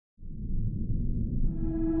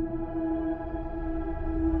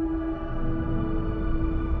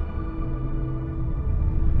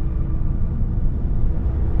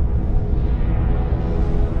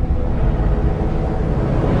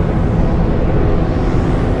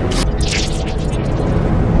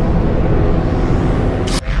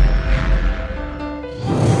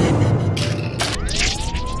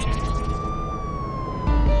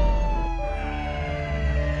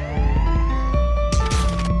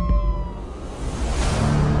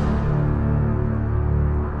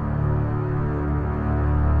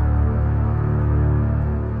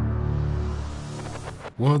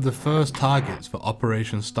One of the first targets for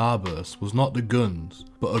Operation Starburst was not the guns,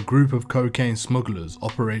 but a group of cocaine smugglers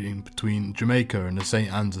operating between Jamaica and the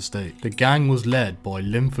St. Anne's estate. The gang was led by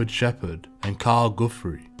Linford Shepherd and Carl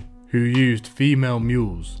Guthrie, who used female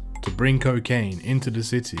mules to bring cocaine into the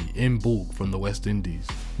city in bulk from the West Indies.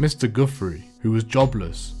 Mr. Guthrie, who was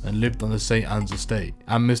jobless and lived on the St. Anne's estate,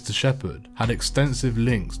 and Mr. Shepherd had extensive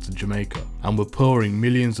links to Jamaica and were pouring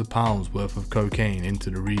millions of pounds worth of cocaine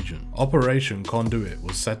into the region. Operation Conduit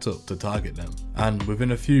was set up to target them, and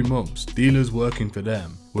within a few months, dealers working for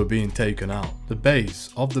them were being taken out. The base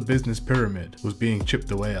of the business pyramid was being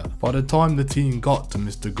chipped away at. By the time the team got to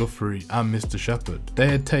Mr. Guthrie and Mr. Shepherd, they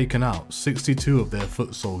had taken out 62 of their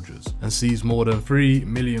foot soldiers and seized more than £3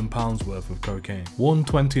 million worth of cocaine. One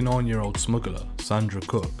 29-year-old smuggler, Sandra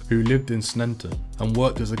Cook, who lived in Sneinton and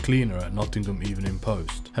worked as a cleaner at Nottingham Evening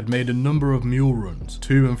Post, had made a number of mule runs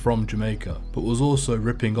to and from Jamaica, but was also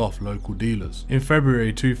ripping off local dealers. In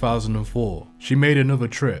February 2004, she made another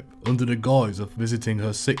trip under the guise of visiting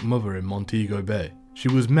her sick mother in Montego Bay. She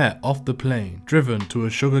was met off the plane, driven to a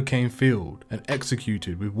sugarcane field and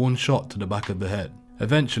executed with one shot to the back of the head.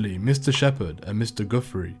 Eventually, Mr. Shepherd and Mr.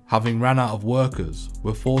 Guthrie, having ran out of workers,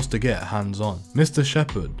 were forced to get hands-on. Mr.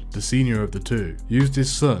 Shepherd, the senior of the two, used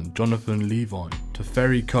his son Jonathan Levine to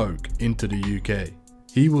ferry coke into the UK.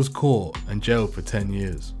 He was caught and jailed for 10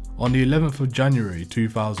 years. On the 11th of January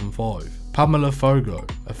 2005, Pamela Fogo,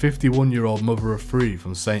 a 51-year-old mother of 3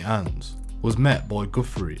 from St. Anne's, was met by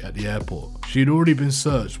Guthrie at the airport. She had already been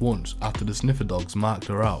searched once after the sniffer dogs marked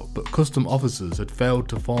her out, but custom officers had failed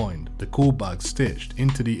to find the cool bag stitched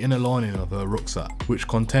into the inner lining of her rucksack, which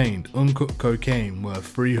contained uncut cocaine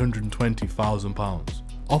worth £320,000.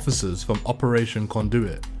 Officers from Operation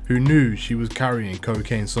Conduit, who knew she was carrying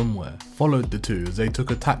cocaine somewhere, followed the two as they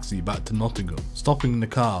took a taxi back to Nottingham, stopping the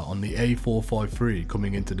car on the A453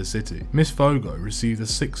 coming into the city. Miss Fogo received a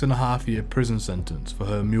 6.5-year prison sentence for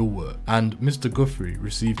her mule work, and Mr. Guthrie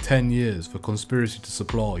received 10 years for conspiracy to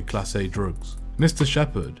supply Class A drugs. Mr.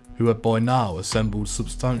 Shepherd, who had by now assembled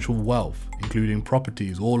substantial wealth, including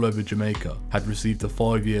properties all over Jamaica, had received a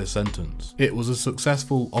 5-year sentence. It was a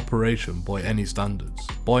successful operation by any standards.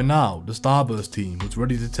 By now, the Starburst team was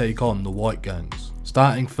ready to take on the white gangs,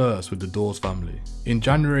 starting first with the Dawes family. In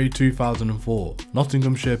January 2004,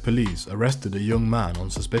 Nottinghamshire police arrested a young man on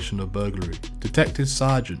suspicion of burglary. Detective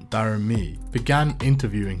Sergeant Darren Mee began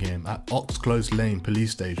interviewing him at Oxclose Lane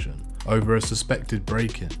police station over a suspected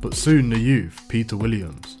break-in, but soon the youth, Peter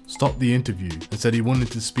Williams, stopped the interview and said he wanted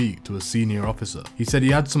to speak to a senior officer. He said he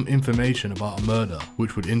had some information about a murder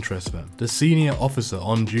which would interest them. The senior officer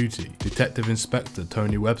on duty, Detective Inspector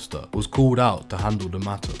Tony Webster, was called out to handle the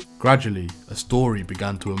matter. Gradually, a story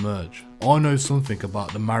began to emerge. "I know something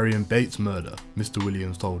about the Marion Bates murder," Mr.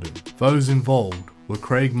 Williams told him. Those involved were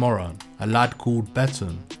Craig Moran, a lad called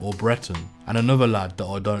Betton or Breton, and another lad that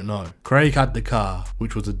I don't know. Craig had the car,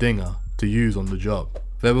 which was a dinger, to use on the job.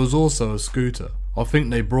 There was also a scooter. I think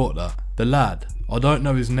they brought that. The lad, I don't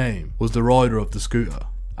know his name, was the rider of the scooter,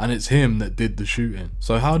 and it's him that did the shooting.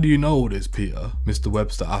 "So how do you know all this, Peter?" Mr.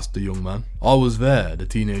 Webster asked the young man. "I was there," the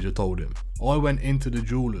teenager told him. "I went into the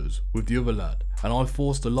jeweller's with the other lad, and I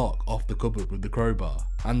forced the lock off the cupboard with the crowbar,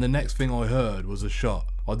 and the next thing I heard was a shot.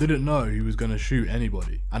 I didn't know he was going to shoot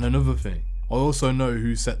anybody. And another thing, I also know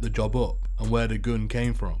who set the job up and where the gun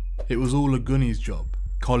came from. It was all a gunny's job,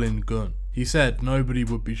 Colin Gunn." He said nobody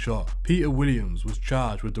would be shot. Peter Williams was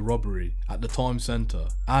charged with the robbery at the Time Centre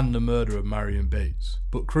and the murder of Marion Bates.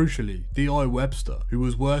 But crucially, D.I. Webster, who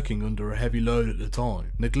was working under a heavy load at the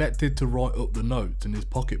time, neglected to write up the notes in his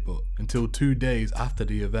pocketbook until 2 days after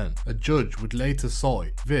the event. A judge would later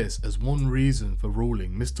cite this as one reason for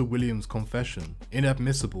ruling Mr. Williams' confession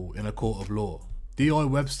inadmissible in a court of law. D.I.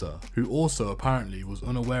 Webster, who also apparently was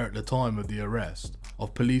unaware at the time of the arrest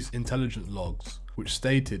of police intelligence logs, which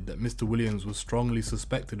stated that Mr. Williams was strongly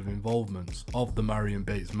suspected of involvement of the Marion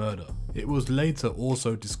Bates murder. It was later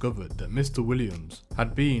also discovered that Mr. Williams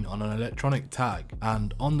had been on an electronic tag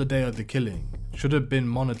and, on the day of the killing, should have been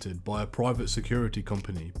monitored by a private security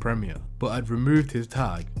company, Premier, but had removed his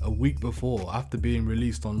tag a week before after being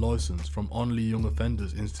released on licence from Only Young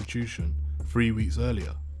Offenders Institution 3 weeks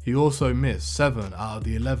earlier. He also missed 7 out of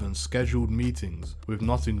the 11 scheduled meetings with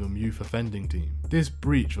Nottingham Youth Offending Team. This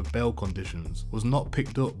breach of bail conditions was not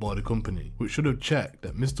picked up by the company, which should have checked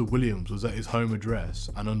that Mr. Williams was at his home address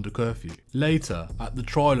and under curfew. Later, at the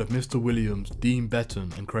trial of Mr. Williams, Dean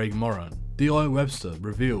Betton and Craig Moran, D.I. Webster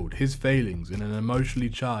revealed his failings in an emotionally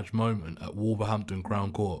charged moment at Wolverhampton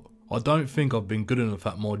Crown Court. "I don't think I've been good enough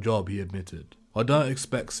at my job," he admitted. I don't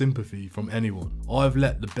expect sympathy from anyone. I've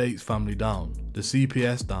let the Bates family down, the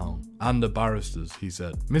CPS down, and the barristers, he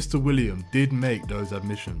said. Mr. William did make those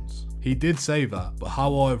admissions. He did say that, but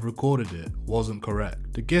how I have recorded it wasn't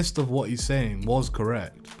correct. The gist of what he's saying was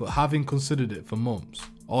correct, but having considered it for months,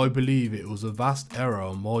 I believe it was a vast error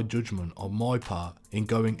on my judgment on my part in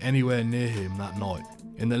going anywhere near him that night.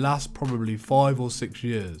 In the last probably 5 or 6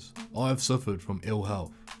 years, I have suffered from ill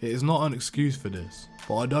health. It is not an excuse for this,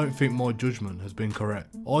 but I don't think my judgment has been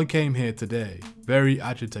correct. I came here today very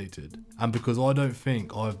agitated, and because I don't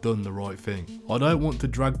think I have done the right thing. I don't want to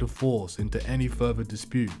drag the force into any further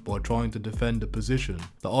dispute by trying to defend a position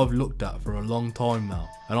that I've looked at for a long time now,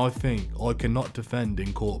 and I think I cannot defend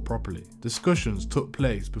in court properly. Discussions took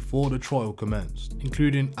place before the trial commenced,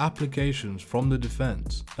 including applications from the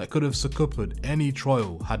defence that could have succumbed any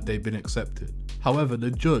trial had they been accepted. However, the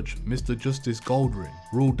judge, Mr. Justice Goldring,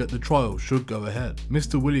 ruled that the trial should go ahead.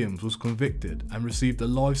 Mr. Williams was convicted and received a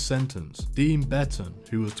life sentence. Dean Betton,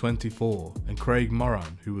 who was 24, and Craig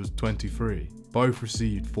Moran, who was 23, both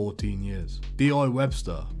received 14 years. D.I.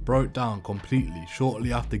 Webster broke down completely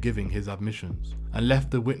shortly after giving his admissions and left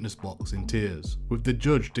the witness box in tears, with the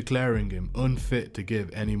judge declaring him unfit to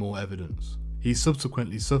give any more evidence. He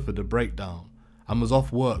subsequently suffered a breakdown and was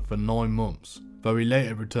off work for 9 months, though he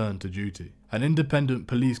later returned to duty. An independent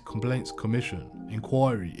police complaints commission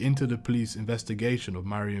inquiry into the police investigation of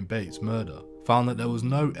Marion Bates' murder found that there was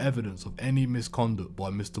no evidence of any misconduct by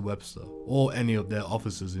Mr. Webster or any of their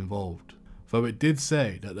officers involved, though it did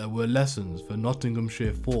say that there were lessons for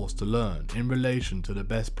Nottinghamshire force to learn in relation to the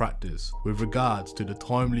best practice with regards to the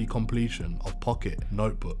timely completion of pocket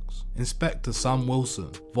notebooks. Inspector Sam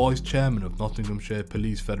Wilson, Vice Chairman of Nottinghamshire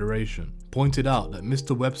Police Federation, pointed out that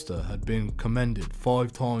Mr. Webster had been commended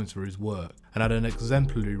 5 times for his work and had an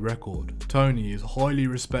exemplary record. Tony is highly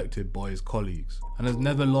respected by his colleagues and has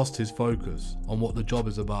never lost his focus on what the job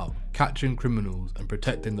is about, catching criminals and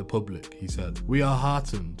protecting the public, he said. We are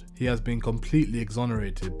heartened he has been completely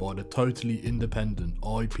exonerated by the totally independent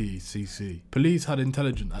IPCC. Police had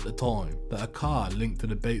intelligence at the time that a car linked to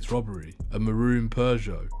the Bates robbery, a maroon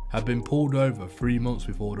Peugeot, had been pulled over 3 months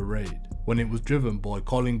before the raid, when it was driven by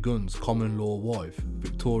Colin Gunn's common-law wife,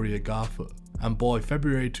 Victoria Garfoot. And by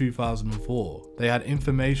February 2004, they had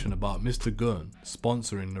information about Mr. Gunn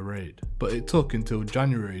sponsoring the raid. But it took until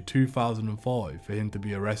January 2005 for him to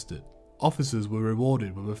be arrested. Officers were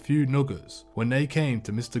rewarded with a few nuggets when they came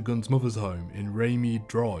to Mr. Gunn's mother's home in Raymead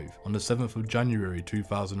Drive on the 7th of January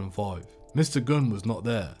 2005. Mr. Gunn was not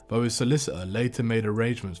there, though his solicitor later made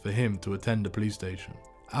arrangements for him to attend the police station.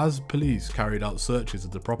 As police carried out searches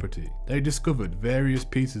of the property, they discovered various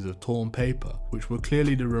pieces of torn paper which were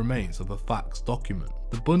clearly the remains of a fax document.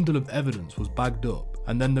 The bundle of evidence was bagged up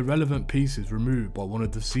and then the relevant pieces removed by one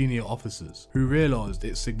of the senior officers who realised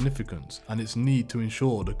its significance and its need to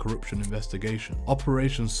ensure the corruption investigation.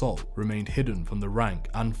 Operation Salt remained hidden from the rank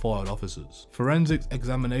and file officers. Forensic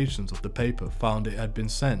examinations of the paper found it had been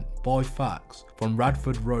sent by fax from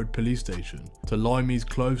Radford Road Police Station to Limey's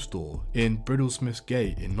Clothes Store in Bridlesmiths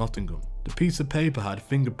Gate in Nottingham. The piece of paper had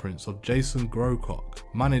fingerprints of Jason Grocock,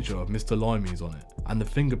 manager of Mr. Limey's, on it, and the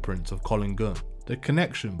fingerprints of Colin Gunn. The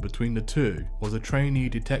connection between the two was a trainee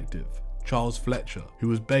detective, Charles Fletcher, who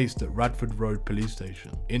was based at Radford Road Police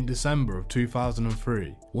Station. In December of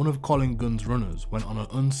 2003, one of Colin Gunn's runners went on an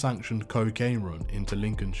unsanctioned cocaine run into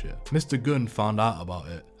Lincolnshire. Mr. Gunn found out about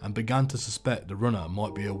it and began to suspect the runner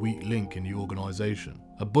might be a weak link in the organisation.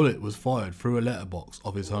 A bullet was fired through a letterbox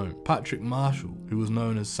of his home. Patrick Marshall, who was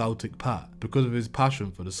known as Celtic Pat because of his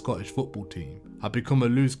passion for the Scottish football team, had become a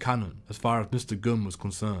loose cannon as far as Mr. Gunn was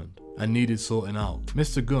concerned and needed sorting out.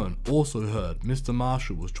 Mr. Gunn also heard Mr.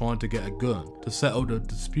 Marshall was trying to get a gun to settle the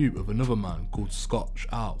dispute with another man called Scotch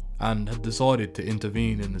Al, and had decided to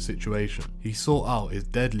intervene in the situation. He sought out his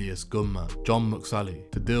deadliest gunman, John McSally,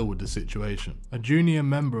 to deal with the situation. A junior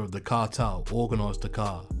member of the cartel organised the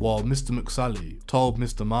car, while Mr. McSally told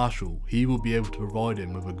Mr. Marshall he would be able to provide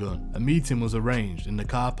him with a gun. A meeting was arranged in the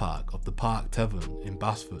car park of the Park Tavern in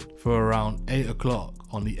Basford for around 8 o'clock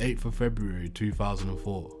on the 8th of February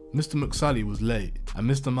 2004. Mr. McSally was late and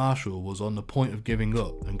Mr. Marshall was on the point of giving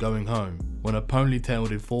up and going home when a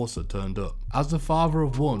ponytailed enforcer turned up. As the father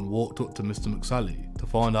of one walked up to Mr. McSally to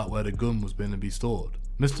find out where the gun was going to be stored,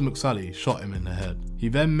 Mr. McSally shot him in the head. He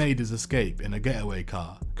then made his escape in a getaway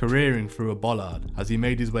car, careering through a bollard as he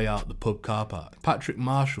made his way out the pub car park. Patrick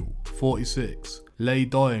Marshall, 46, lay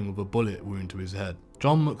dying with a bullet wound to his head.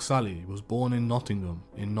 John McSally was born in Nottingham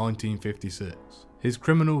in 1956. His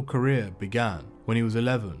criminal career began when he was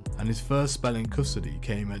 11, and his first spell in custody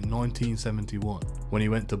came in 1971 when he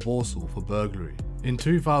went to Borsal for burglary. In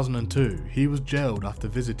 2002, he was jailed after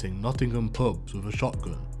visiting Nottingham pubs with a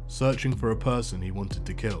shotgun, searching for a person he wanted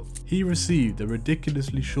to kill. He received a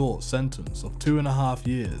ridiculously short sentence of 2.5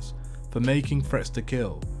 years for making threats to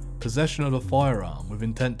kill, possession of a firearm with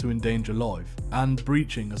intent to endanger life, and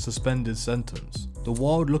breaching a suspended sentence. The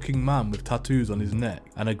wild-looking man with tattoos on his neck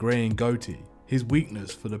and a greying goatee, his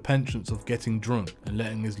weakness for the penchants of getting drunk and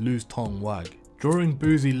letting his loose tongue wag. During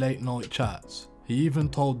boozy late-night chats, he even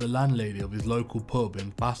told the landlady of his local pub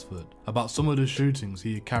in Basford about some of the shootings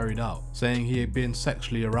he had carried out, saying he had been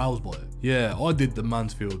sexually aroused by it. "Yeah, I did the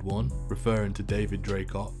Mansfield one," referring to David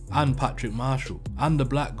Draycott, and Patrick Marshall, and the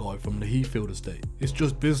black guy from the Heathfield estate. "It's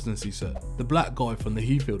just business," he said. The black guy from the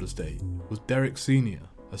Heathfield estate was Derek Sr.,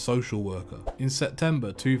 a social worker. In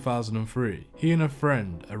September 2003, he and a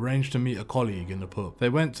friend arranged to meet a colleague in the pub. They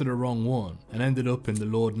went to the wrong one and ended up in the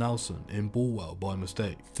Lord Nelson in Bulwell by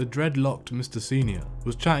mistake. The dreadlocked Mr. Senior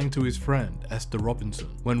was chatting to his friend Esther Robinson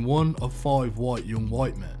when one of 5 young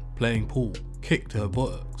white men playing pool kicked her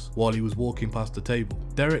buttocks while he was walking past the table.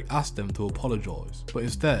 Derek asked them to apologise, but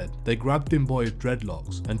instead they grabbed him by his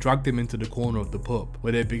dreadlocks and dragged him into the corner of the pub,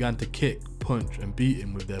 where they began to kick, punch and beat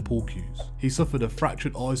him with their pool cues. He suffered a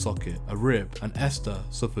fractured eye socket, a rib, and Esther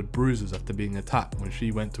suffered bruises after being attacked when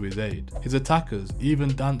she went to his aid. His attackers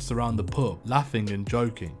even danced around the pub, laughing and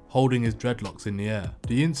joking, holding his dreadlocks in the air.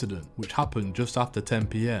 The incident, which happened just after 10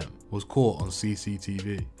 PM, was caught on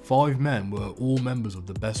CCTV. 5 men were all members of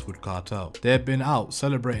the Bestwood cartel. They had been out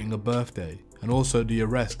celebrating a birthday and also the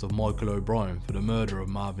arrest of Michael O'Brien for the murder of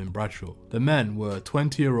Marvin Bradshaw. The men were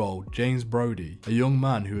 20-year-old James Brodie, a young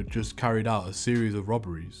man who had just carried out a series of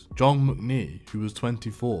robberies; John McNee, who was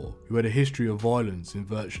 24, who had a history of violence in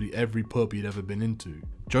virtually every pub he'd ever been into;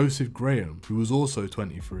 Joseph Graham, who was also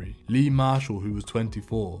 23, Lee Marshall, who was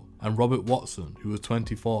 24, and Robert Watson, who was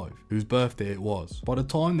 25, whose birthday it was. By the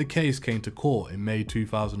time the case came to court in May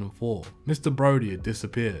 2004, Mr. Brodie had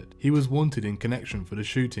disappeared. He was wanted in connection for the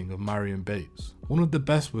shooting of Marion Bates. One of the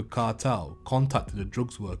Bestwood cartel contacted a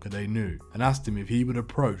drugs worker they knew and asked him if he would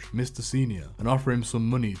approach Mr. Senior and offer him some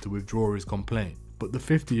money to withdraw his complaint. But the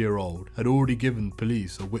 50-year-old had already given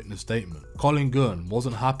police a witness statement. Colin Gunn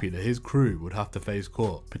wasn't happy that his crew would have to face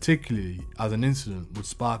court, particularly as an incident would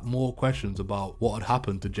spark more questions about what had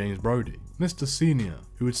happened to James Brodie. Mr. Senior,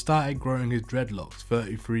 who had started growing his dreadlocks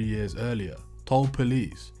 33 years earlier, told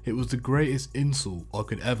police, "It was the greatest insult I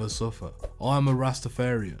could ever suffer. I am a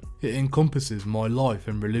Rastafarian. It encompasses my life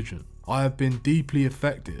and religion. I have been deeply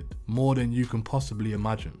affected, more than you can possibly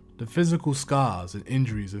imagine. The physical scars and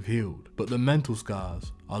injuries have healed, but the mental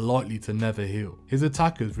scars are likely to never heal." His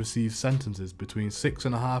attackers received sentences between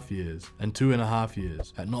 6.5 years and 2.5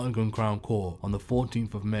 years at Nottingham Crown Court on the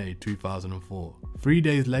 14th of May 2004. 3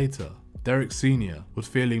 days later, Derek Sr. was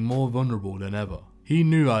feeling more vulnerable than ever. He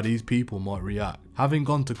knew how these people might react, having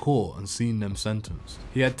gone to court and seen them sentenced.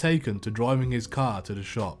 He had taken to driving his car to the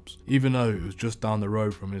shops, even though it was just down the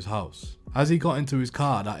road from his house. As he got into his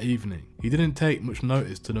car that evening, he didn't take much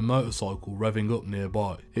notice to the motorcycle revving up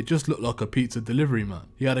nearby. It just looked like a pizza delivery man.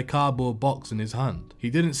 He had a cardboard box in his hand. He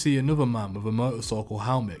didn't see another man with a motorcycle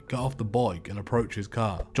helmet get off the bike and approach his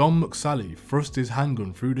car. John McSally thrust his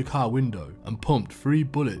handgun through the car window and pumped 3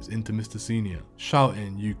 bullets into Mr. Senior,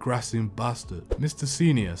 shouting, "You grassing bastard." Mr.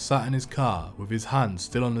 Senior sat in his car with his hands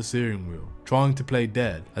still on the steering wheel, trying to play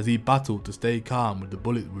dead as he battled to stay calm with the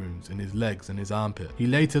bullet wounds in his legs and his armpit. He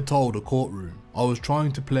later told a courtroom, "I was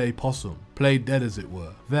trying to play possum, play dead as it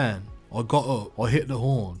were. Then I got up, I hit the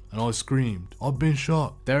horn, and I screamed, 'I've been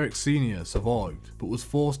shot.'" Derek Sr. survived, but was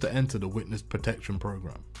forced to enter the witness protection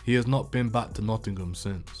program. He has not been back to Nottingham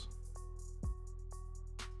since.